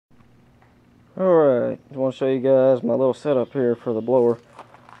Alright, I want to show you guys my little setup here for the blower.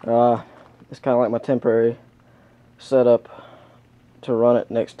 It's kind of like my temporary setup to run it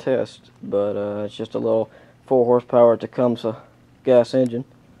next test, but it's just a little 4 horsepower Tecumseh gas engine.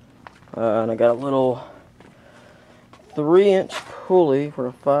 And I got a little 3-inch pulley for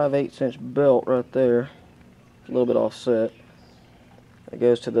a 5/8" belt right there, a little bit offset. It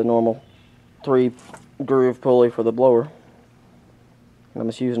goes to the normal 3 groove pulley for the blower. I'm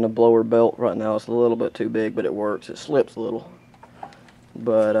just using a blower belt right now. It's a little bit too big, but it works. It slips a little.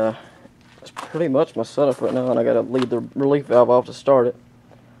 But that's pretty much my setup right now, and I gotta leave the relief valve off to start it.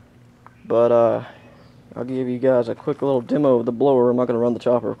 But I'll give you guys a quick little demo of the blower. I'm not gonna run the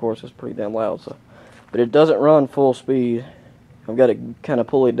chopper, of course. It's pretty damn loud. But it doesn't run full speed. I've got it kind of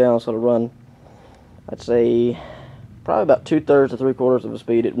pulleyed down so it'll run, I'd say, probably about 2/3 to 3/4 of the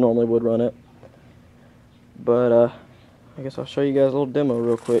speed it normally would run at. But I guess I'll show you guys a little demo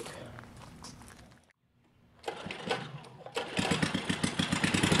real quick.